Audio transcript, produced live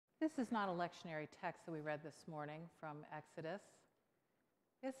This is not a lectionary text that we read this morning from Exodus.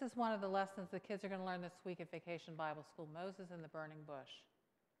 This is one of the lessons the kids are going to learn this week at Vacation Bible School, Moses and the Burning Bush.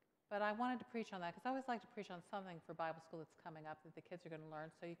 But I wanted to preach on that because I always like to preach on something for Bible school that's coming up that the kids are going to learn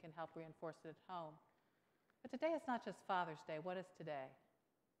so you can help reinforce it at home. But today is not just Father's Day. What is today?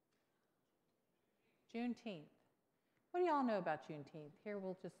 Juneteenth. What do you all know about Juneteenth? Here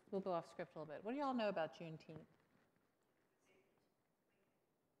we'll go off script a little bit. What do you all know about Juneteenth?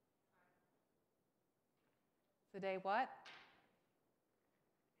 The day what?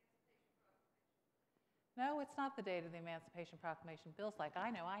 No, it's not the date of the Emancipation Proclamation. Bill's like, I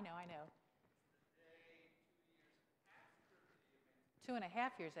know. It's the day 2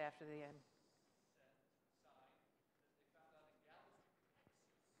 2.5 years after the end.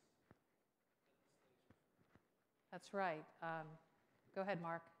 That's right. Go ahead,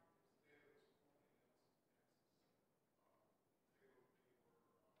 Mark.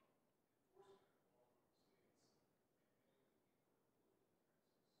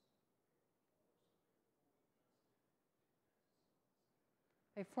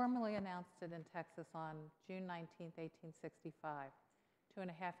 They formally announced it in Texas on June 19, 1865, 2.5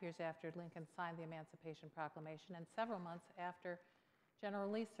 years after Lincoln signed the Emancipation Proclamation and several months after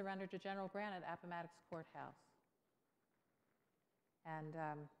General Lee surrendered to General Grant at Appomattox Courthouse. And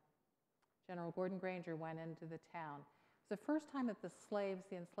General Gordon Granger went into the town. It was the first time that the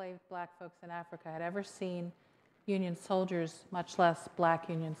enslaved black folks in Africa, had ever seen Union soldiers, much less black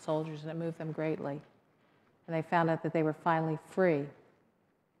Union soldiers, and it moved them greatly. And they found out that they were finally free.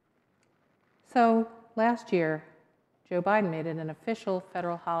 So last year, Joe Biden made it an official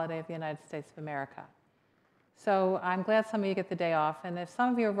federal holiday of the United States of America. So I'm glad some of you get the day off. And if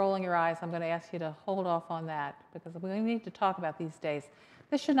some of you are rolling your eyes, I'm going to ask you to hold off on that because we need to talk about these days.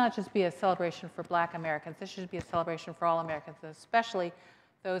 This should not just be a celebration for black Americans. This should be a celebration for all Americans, especially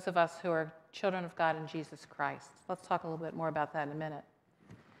those of us who are children of God in Jesus Christ. Let's talk a little bit more about that in a minute.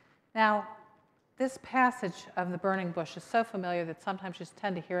 Now, this passage of the burning bush is so familiar that sometimes you just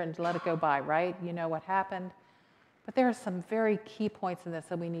tend to hear it and let it go by, right? You know what happened. But there are some very key points in this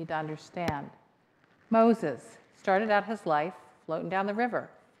that we need to understand. Moses started out his life floating down the river.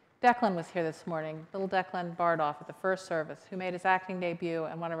 Declan was here this morning, little Declan Bardoff at the first service, who made his acting debut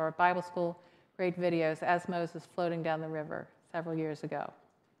in one of our Bible school great videos as Moses floating down the river several years ago.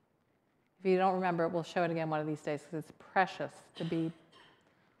 If you don't remember it, we'll show it again one of these days because it's precious to be.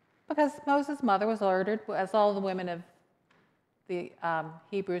 Because Moses' mother was ordered, as all the women of the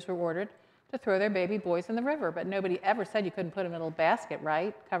Hebrews were ordered, to throw their baby boys in the river. But nobody ever said you couldn't put him in a little basket,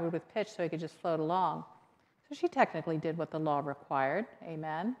 right, covered with pitch so he could just float along. So she technically did what the law required.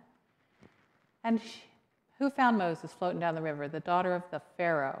 Amen. And who found Moses floating down the river? The daughter of the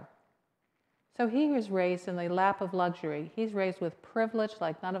Pharaoh. So he was raised in the lap of luxury. He's raised with privilege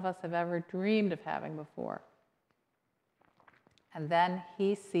like none of us have ever dreamed of having before. And then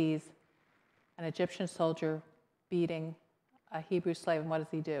he sees an Egyptian soldier beating a Hebrew slave, and what does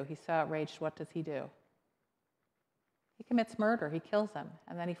he do? He's so outraged, what does he do? He commits murder, he kills him,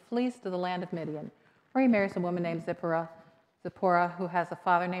 and then he flees to the land of Midian, where he marries a woman named Zipporah, who has a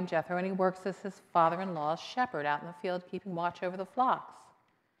father named Jethro, and he works as his father-in-law's shepherd out in the field, keeping watch over the flocks.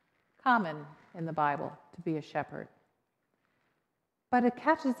 Common in the Bible to be a shepherd. But it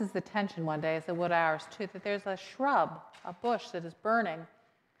catches his attention one day, as it would ours too, that there's a shrub, a bush that is burning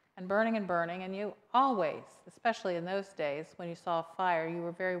and burning and burning, and you always, especially in those days when you saw a fire, you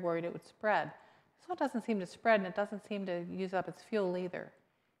were very worried it would spread. This one doesn't seem to spread, and it doesn't seem to use up its fuel either.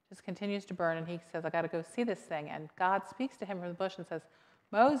 It just continues to burn, and he says, I got to go see this thing. And God speaks to him from the bush and says,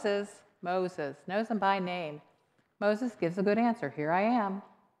 Moses, Moses, knows him by name. Moses gives a good answer, here I am.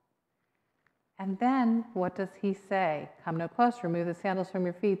 And then, what does he say? Come no closer, remove the sandals from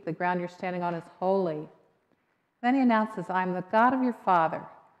your feet. The ground you're standing on is holy. Then he announces, I'm the God of your father,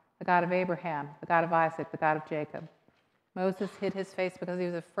 the God of Abraham, the God of Isaac, the God of Jacob. Moses hid his face because he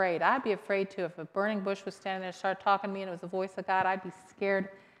was afraid. I'd be afraid too. If a burning bush was standing there and started talking to me and it was the voice of God, I'd be scared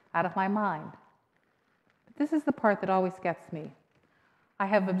out of my mind. But this is the part that always gets me. I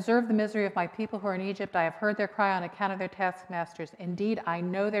have observed the misery of my people who are in Egypt. I have heard their cry on account of their taskmasters. Indeed, I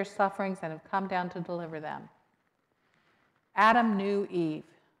know their sufferings and have come down to deliver them. Adam knew Eve.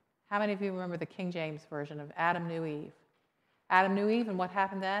 How many of you remember the King James version of Adam knew Eve? Adam knew Eve, and what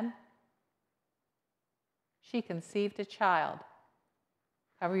happened then? She conceived a child.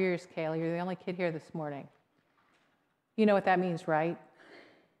 Cover your ears, Kayla. You're the only kid here this morning. You know what that means, right?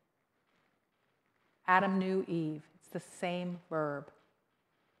 Adam knew Eve. It's the same verb.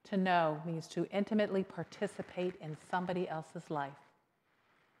 To know means to intimately participate in somebody else's life.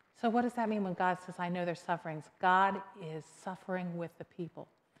 So what does that mean when God says, I know their sufferings? God is suffering with the people.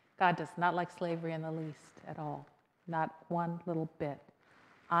 God does not like slavery in the least at all, not one little bit.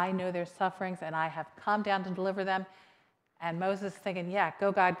 I know their sufferings, and I have come down to deliver them. And Moses is thinking, yeah,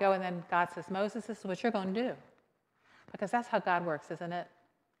 go, God, go. And then God says, Moses, this is what you're going to do. Because that's how God works, isn't it?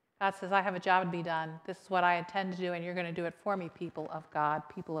 God says, I have a job to be done. This is what I intend to do, and you're going to do it for me, people of God,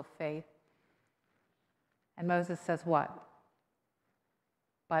 people of faith. And Moses says, what?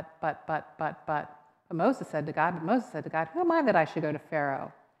 But Moses said to God, who am I that I should go to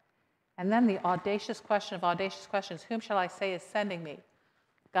Pharaoh? And then the audacious question of audacious questions, whom shall I say is sending me?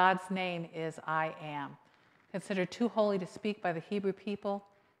 God's name is I am. Considered too holy to speak by the Hebrew people.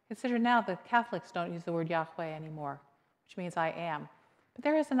 Consider now the Catholics don't use the word Yahweh anymore, which means I am. But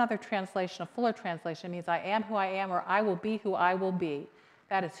there is another translation, a fuller translation. It means I am who I am, or I will be who I will be.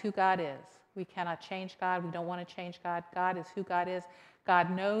 That is who God is. We cannot change God. We don't want to change God. God is who God is. God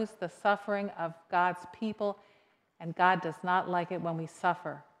knows the suffering of God's people, and God does not like it when we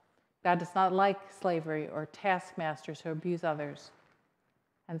suffer. God does not like slavery or taskmasters who abuse others.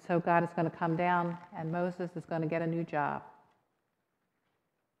 And so God is going to come down, and Moses is going to get a new job.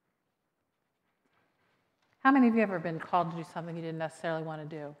 How many of you have ever been called to do something you didn't necessarily want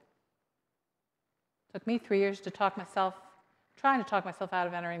to do? It took me 3 years trying to talk myself out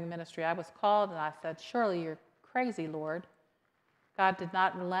of entering the ministry. I was called, and I said, surely you're crazy, Lord. God did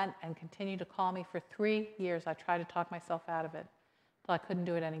not relent and continued to call me for 3 years. I tried to talk myself out of it until I couldn't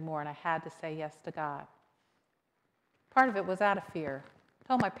do it anymore, and I had to say yes to God. Part of it was out of fear. I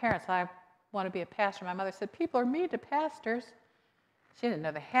told my parents I want to be a pastor. My mother said, people are mean to pastors. She didn't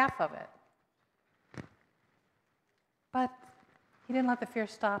know the half of it. But he didn't let the fear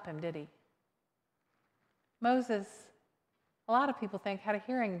stop him, did he? Moses, a lot of people think, had a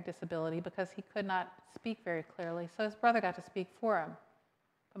hearing disability because he could not speak very clearly, so his brother got to speak for him.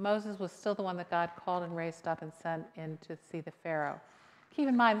 But Moses was still the one that God called and raised up and sent in to see the Pharaoh. Keep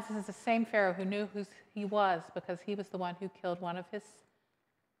in mind, this is the same Pharaoh who knew who he was because he was the one who killed one of his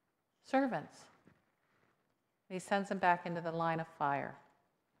servants. And he sends him back into the line of fire.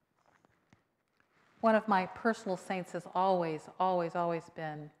 One of my personal saints has always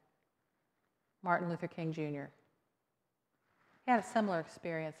been Martin Luther King Jr. He had a similar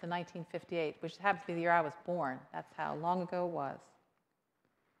experience in 1958, which happens to be the year I was born. That's how long ago it was.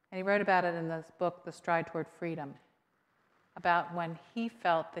 And he wrote about it in this book, The Stride Toward Freedom, about when he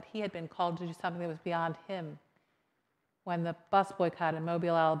felt that he had been called to do something that was beyond him. When the bus boycott in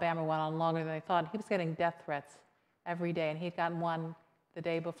Mobile, Alabama went on longer than they thought, he was getting death threats every day, and he'd gotten one the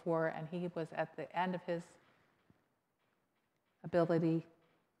day before, and he was at the end of his ability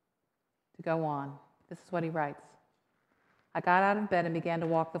to go on. This is what he writes. I got out of bed and began to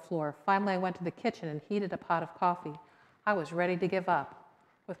walk the floor. Finally, I went to the kitchen and heated a pot of coffee. I was ready to give up.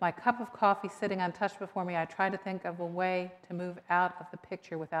 With my cup of coffee sitting untouched before me, I tried to think of a way to move out of the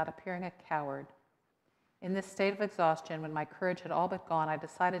picture without appearing a coward. In this state of exhaustion, when my courage had all but gone, I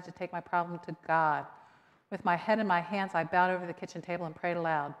decided to take my problem to God. With my head in my hands, I bowed over the kitchen table and prayed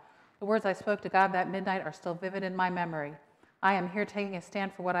aloud. The words I spoke to God that midnight are still vivid in my memory. I am here taking a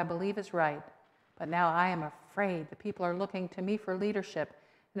stand for what I believe is right. But now I am afraid the people are looking to me for leadership.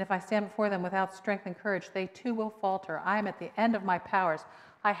 And if I stand before them without strength and courage, they too will falter. I am at the end of my powers.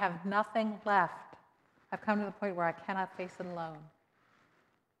 I have nothing left. I've come to the point where I cannot face it alone.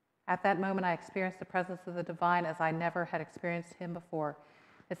 At that moment, I experienced the presence of the divine as I never had experienced him before.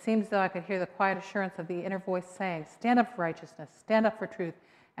 It seemed as though I could hear the quiet assurance of the inner voice saying, stand up for righteousness, stand up for truth,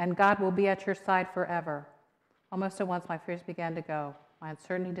 and God will be at your side forever. Almost at once, my fears began to go. My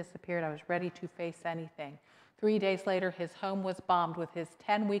uncertainty disappeared. I was ready to face anything. 3 days later, his home was bombed with his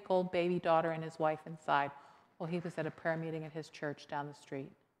 10-week-old baby daughter and his wife inside while he was at a prayer meeting at his church down the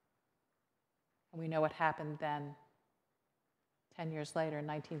street. And we know what happened then, 10 years later, in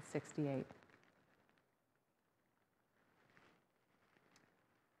 1968.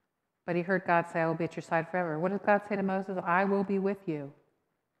 But he heard God say, I will be at your side forever. What did God say to Moses? I will be with you.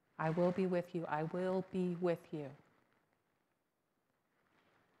 I will be with you. I will be with you.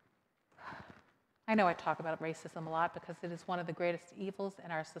 I know I talk about racism a lot because it is one of the greatest evils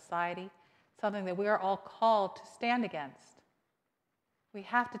in our society, something that we are all called to stand against. We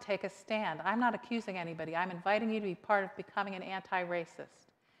have to take a stand. I'm not accusing anybody. I'm inviting you to be part of becoming an anti-racist.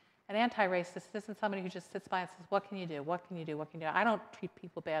 An anti-racist isn't somebody who just sits by and says, what can you do? What can you do? What can you do? I don't treat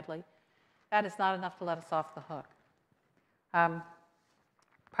people badly. That is not enough to let us off the hook.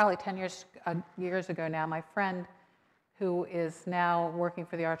 Probably 10 years ago now, my friend, who is now working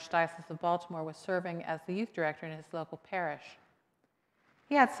for the Archdiocese of Baltimore, was serving as the youth director in his local parish.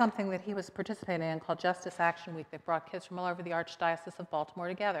 He had something that he was participating in called Justice Action Week that brought kids from all over the Archdiocese of Baltimore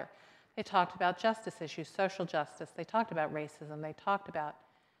together. They talked about justice issues, social justice. They talked about racism. They talked about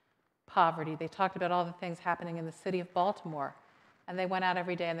poverty. They talked about all the things happening in the city of Baltimore. And they went out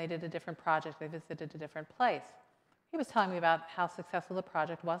every day and they did a different project. They visited a different place. He was telling me about how successful the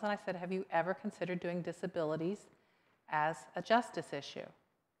project was, and I said, have you ever considered doing disabilities as a justice issue?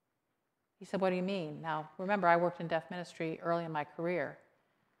 He said, what do you mean? Now, remember, I worked in deaf ministry early in my career,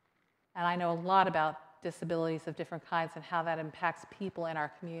 and I know a lot about disabilities of different kinds and how that impacts people in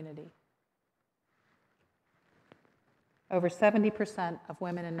our community. Over 70% of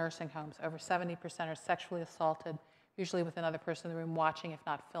women in nursing homes, over 70% are sexually assaulted, usually with another person in the room watching, if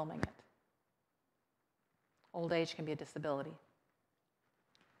not filming it. Old age can be a disability.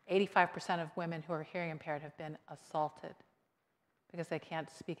 85% of women who are hearing impaired have been assaulted because they can't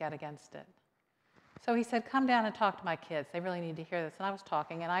speak out against it. So he said, come down and talk to my kids. They really need to hear this. And I was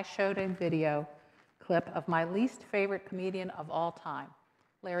talking, and I showed a video clip of my least favorite comedian of all time,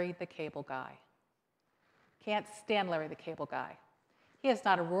 Larry the Cable Guy. Can't stand Larry the Cable Guy. He is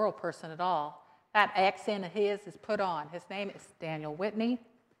not a rural person at all. That accent of his is put on. His name is Daniel Whitney,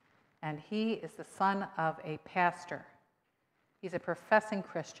 and he is the son of a pastor. He's a professing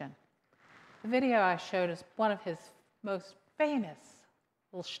Christian. The video I showed is one of his most famous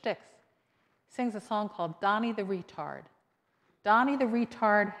little shticks. He sings a song called Donnie the Retard. Donnie the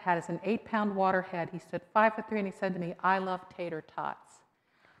Retard has an 8-pound water head. He stood 5'3", and he said to me, I love tater tots.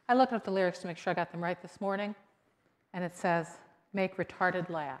 I looked up the lyrics to make sure I got them right this morning, and it says, make retarded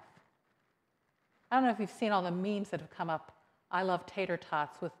laugh. I don't know if you've seen all the memes that have come up. I love tater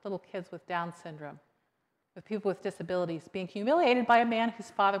tots with little kids with Down syndrome, with people with disabilities being humiliated by a man whose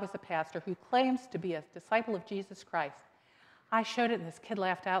father was a pastor who claims to be a disciple of Jesus Christ. I showed it, and this kid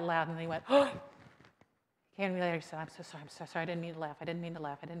laughed out loud, and he went, oh! He came to me later, he said, I'm so sorry, I didn't mean to laugh, I didn't mean to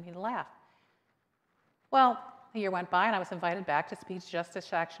laugh, I didn't mean to laugh. Well, a year went by, and I was invited back to speak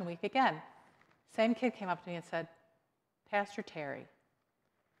Justice Action Week again. Same kid came up to me and said, Pastor Terri,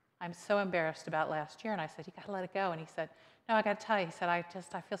 I'm so embarrassed about last year. And I said, you got to let it go. And he said, no, I got to tell you. He said, I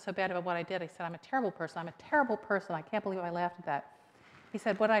feel so bad about what I did. I said, I'm a terrible person. I'm a terrible person. I can't believe I laughed at that. He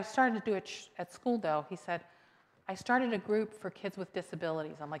said, what I started to do at school, though, he said, I started a group for kids with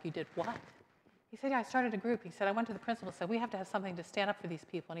disabilities. I'm like, you did what? He said, yeah, I started a group. He said, I went to the principal and said, we have to have something to stand up for these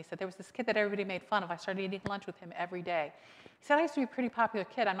people. And he said, there was this kid that everybody made fun of. I started eating lunch with him every day. He said, I used to be a pretty popular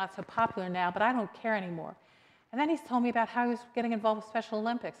kid. I'm not so popular now, but I don't care anymore. And then he's told me about how he was getting involved with Special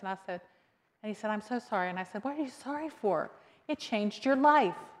Olympics. And he said, I'm so sorry. And I said, what are you sorry for? It changed your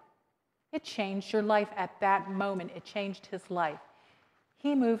life. It changed your life at that moment. It changed his life.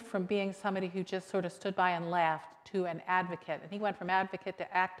 He moved from being somebody who just sort of stood by and laughed to an advocate. And he went from advocate to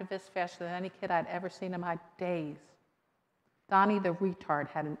activist faster than any kid I'd ever seen in my days. Donnie the Retard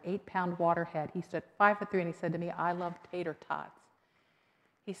had an 8-pound water head. He stood 5'3", and he said to me, I love tater tots.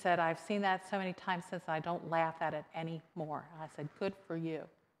 He said, I've seen that so many times since I don't laugh at it anymore. And I said, good for you.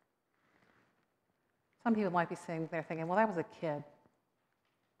 Some people might be sitting there thinking, well, that was a kid.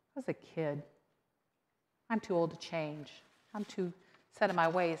 I was a kid. I'm too old to change. I'm too set in my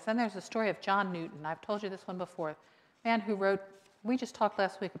ways. Then there's the story of John Newton. I've told you this one before. A man who wrote, we just talked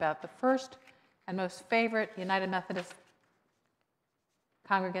last week about the first and most favorite United Methodist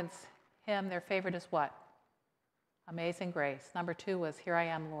congregants' hymn. Their favorite is what? Amazing Grace. Number 2 was Here I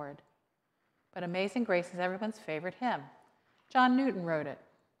Am, Lord. But Amazing Grace is everyone's favorite hymn. John Newton wrote it.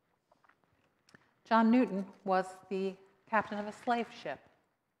 John Newton was the captain of a slave ship.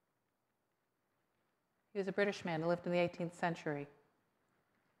 He was a British man who lived in the 18th century.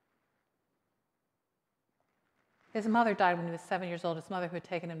 His mother died when he was 7 years old. His mother, who had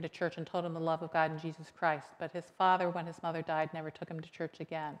taken him to church and told him the love of God and Jesus Christ. But his father, when his mother died, never took him to church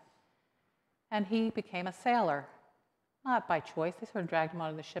again. And he became a sailor. Not by choice. They sort of dragged him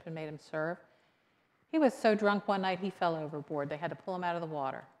onto the ship and made him serve. He was so drunk one night he fell overboard. They had to pull him out of the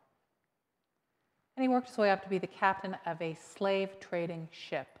water. And he worked his way up to be the captain of a slave trading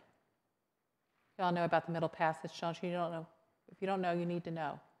ship. You all know about the Middle Passage, don't you? You don't know. If you don't know, you need to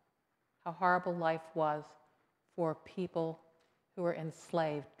know how horrible life was for people who were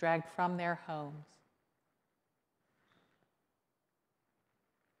enslaved, dragged from their homes.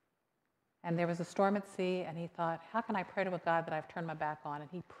 And there was a storm at sea, and he thought, how can I pray to a God that I've turned my back on? And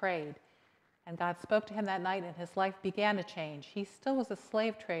he prayed. And God spoke to him that night, and his life began to change. He still was a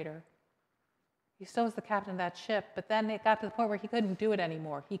slave trader. He still was the captain of that ship, but then it got to the point where he couldn't do it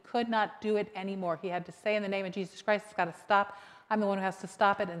anymore. He could not do it anymore. He had to say, in the name of Jesus Christ, it's got to stop. I'm the one who has to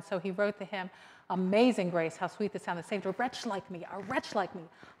stop it. And so he wrote the hymn, Amazing Grace, how sweet the sound that saved a wretch like me, a wretch like me.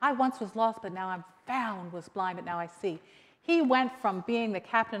 I once was lost, but now I'm found, was blind, but now I see. He went from being the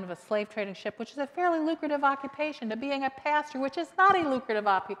captain of a slave trading ship, which is a fairly lucrative occupation, to being a pastor, which is not a lucrative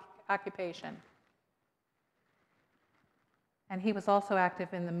occupation. and he was also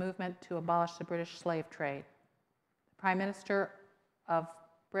active in the movement to abolish the British slave trade. The Prime Minister of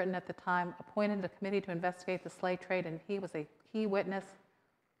Britain at the time appointed a committee to investigate the slave trade, and he was a key witness.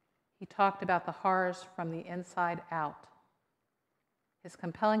 He talked about the horrors from the inside out. His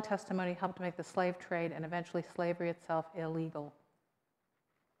compelling testimony helped make the slave trade and eventually slavery itself illegal.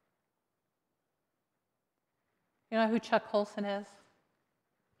 You know who Chuck Colson is?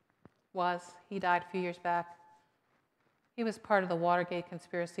 He died a few years back. He was part of the Watergate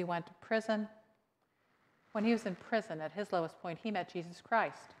conspiracy, went to prison. When he was in prison, at his lowest point, he met Jesus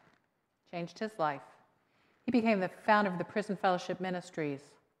Christ, changed his life. He became the founder of the Prison Fellowship Ministries.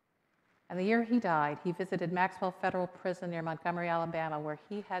 And the year he died, he visited Maxwell Federal Prison near Montgomery, Alabama, where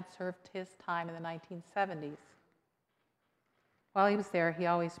he had served his time in the 1970s. While he was there, he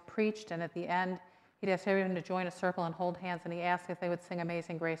always preached, and at the end, he'd ask everyone to join a circle and hold hands, and he asked if they would sing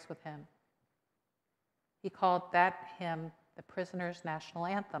Amazing Grace with him. He called that hymn the prisoner's national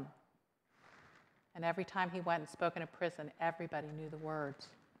anthem. And every time he went and spoke in a prison, everybody knew the words.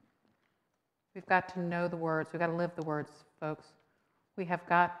 We've got to know the words. We've got to live the words, folks. We have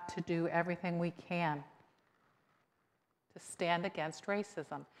got to do everything we can to stand against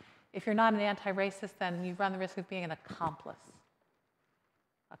racism. If you're not an anti-racist, then you run the risk of being an accomplice,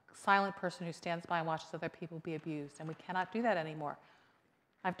 a silent person who stands by and watches other people be abused, and we cannot do that anymore.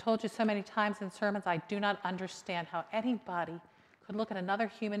 I've told you so many times in sermons, I do not understand how anybody could look at another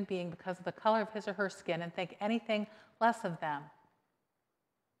human being because of the color of his or her skin and think anything less of them.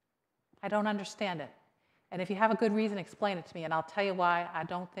 I don't understand it. And if you have a good reason, explain it to me, and I'll tell you why I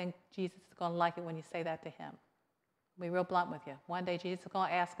don't think Jesus is going to like it when you say that to him. I'll be real blunt with you. One day, Jesus is going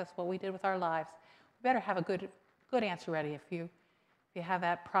to ask us what we did with our lives. We better have a good answer ready if you have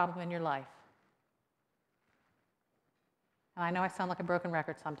that problem in your life. And I know I sound like a broken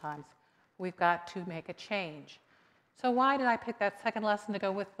record sometimes. We've got to make a change. So why did I pick that second lesson to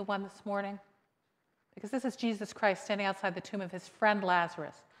go with the one this morning? Because this is Jesus Christ standing outside the tomb of his friend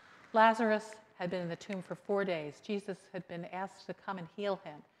Lazarus. Lazarus had been in the tomb for 4 days. Jesus had been asked to come and heal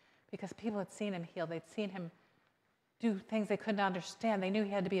him because people had seen him heal. They'd seen him do things they couldn't understand. They knew he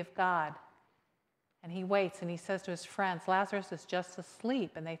had to be of God. And he waits and he says to his friends, Lazarus is just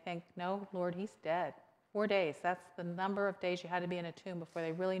asleep. And they think, no, Lord, he's dead. 4 days, that's the number of days you had to be in a tomb before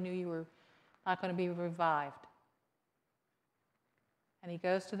they really knew you were not going to be revived. And he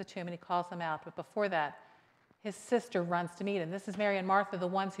goes to the tomb and he calls them out. But before that, his sister runs to meet him. This is Mary and Martha, the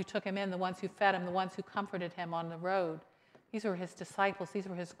ones who took him in, the ones who fed him, the ones who comforted him on the road. These were his disciples. These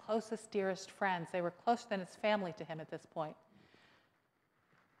were his closest, dearest friends. They were closer than his family to him at this point.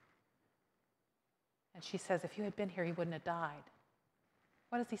 And she says, if you had been here, he wouldn't have died.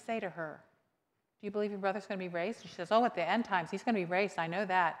 What does he say to her? Do you believe your brother's going to be raised? And she says, oh, at the end times, he's going to be raised. I know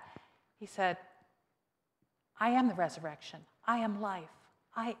that. He said, I am the resurrection. I am life.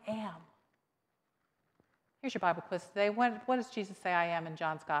 I am. Here's your Bible quiz today. What does Jesus say I am in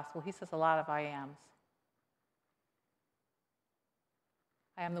John's Gospel? He says a lot of I ams.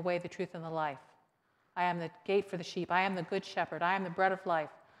 I am the way, the truth, and the life. I am the gate for the sheep. I am the good shepherd. I am the bread of life.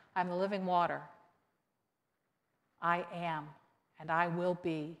 I am the living water. I am, and I will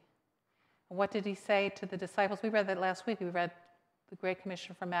be. And what did he say to the disciples? We read that last week. We read the Great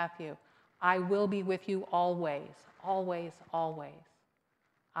Commission from Matthew. I will be with you always, always, always.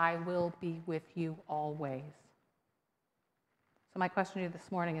 I will be with you always. So my question to you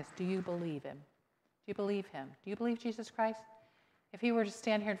this morning is, do you believe him? Do you believe him? Do you believe Jesus Christ? If he were to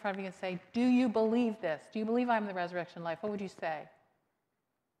stand here in front of you and say, do you believe this? Do you believe I'm the resurrection and life? What would you say?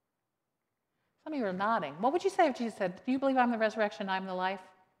 Some of you are nodding. What would you say if Jesus said, do you believe I'm the resurrection and I'm the life?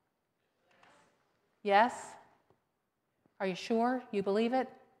 Yes? Are you sure you believe it?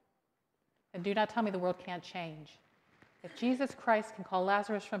 Then do not tell me the world can't change. If Jesus Christ can call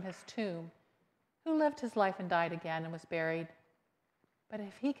Lazarus from his tomb, who lived his life and died again and was buried, but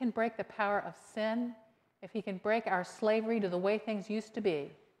if he can break the power of sin, if he can break our slavery to the way things used to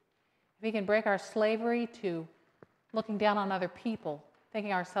be, if he can break our slavery to looking down on other people,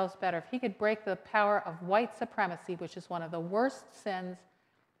 thinking ourselves better, if he could break the power of white supremacy, which is one of the worst sins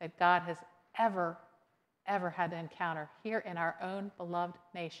that God has ever had to encounter here in our own beloved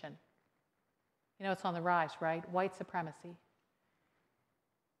nation. You know, it's on the rise, right? White supremacy.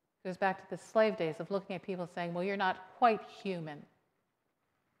 It goes back to the slave days of looking at people saying, well, you're not quite human.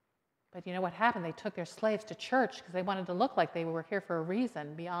 But you know what happened? They took their slaves to church because they wanted to look like they were here for a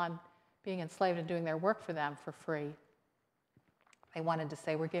reason beyond being enslaved and doing their work for them for free. They wanted to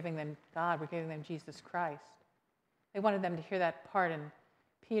say, we're giving them God, we're giving them Jesus Christ. They wanted them to hear that part in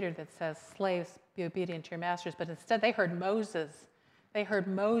Peter that says, slaves, be obedient to your masters. But instead, they heard Moses. They heard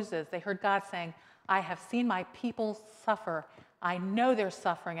Moses. They heard God saying, I have seen my people suffer. I know they're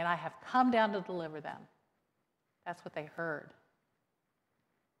suffering, and I have come down to deliver them. That's what they heard.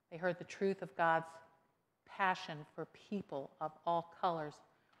 They heard the truth of God's passion for people of all colors,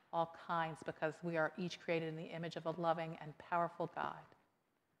 all kinds, because we are each created in the image of a loving and powerful God.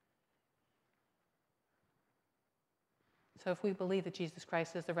 So if we believe that Jesus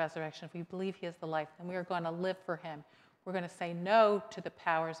Christ is the resurrection, if we believe he is the life, then we are going to live for him. We're going to say no to the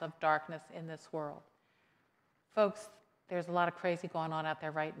powers of darkness in this world. Folks, there's a lot of crazy going on out there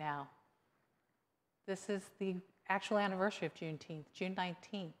right now. This is the actual anniversary of Juneteenth, June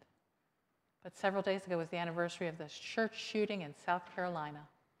 19th. But several days ago was the anniversary of the church shooting in South Carolina,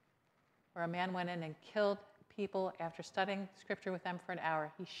 where a man went in and killed people after studying scripture with them for an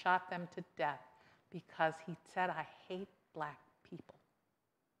hour. He shot them to death because he said, I hate black people.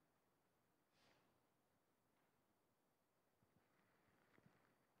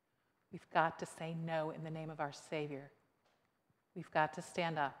 We've got to say no in the name of our Savior. We've got to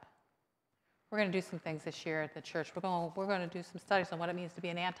stand up. We're going to do some things this year at the church. We're going to do some studies on what it means to be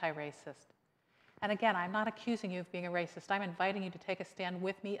an anti-racist. And again, I'm not accusing you of being a racist. I'm inviting you to take a stand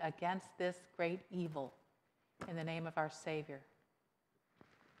with me against this great evil in the name of our Savior.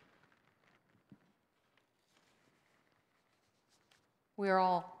 We are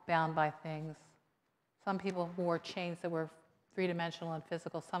all bound by things. Some people wore chains that were three-dimensional and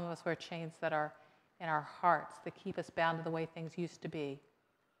physical. Some of us wear chains that are in our hearts that keep us bound to the way things used to be.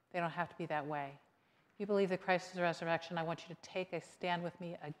 They don't have to be that way. If you believe that Christ is the resurrection, I want you to take a stand with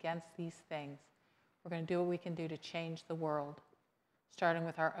me against these things. We're going to do what we can do to change the world, starting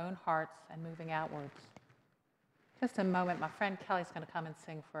with our own hearts and moving outwards. Just a moment, my friend Kelly's going to come and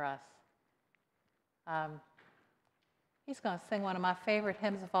sing for us. He's going to sing one of my favorite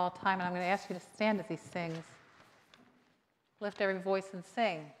hymns of all time, and I'm going to ask you to stand as he sings. Lift every voice and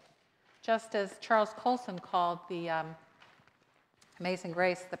sing. Just as Charles Colson called the Amazing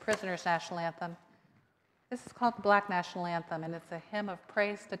Grace the prisoner's national anthem, this is called the Black National Anthem, and it's a hymn of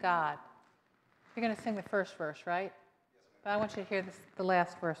praise to God. You're going to sing the first verse, right? But I want you to hear the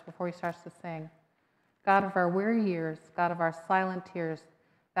last verse before he starts to sing. God of our weary years, God of our silent tears,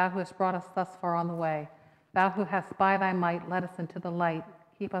 thou who hast brought us thus far on the way, thou who hast by thy might led us into the light,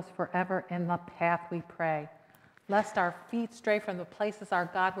 keep us forever in the path, we pray. Lest our feet stray from the places, our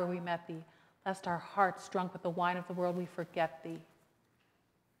God, where we met thee, lest our hearts, drunk with the wine of the world, we forget thee.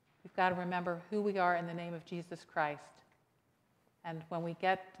 We've got to remember who we are in the name of Jesus Christ. And when we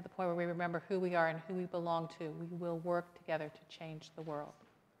get to the point where we remember who we are and who we belong to, we will work together to change the world.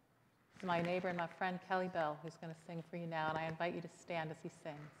 This is my neighbor and my friend Kelly Bell, who's going to sing for you now, and I invite you to stand as he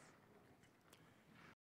sings.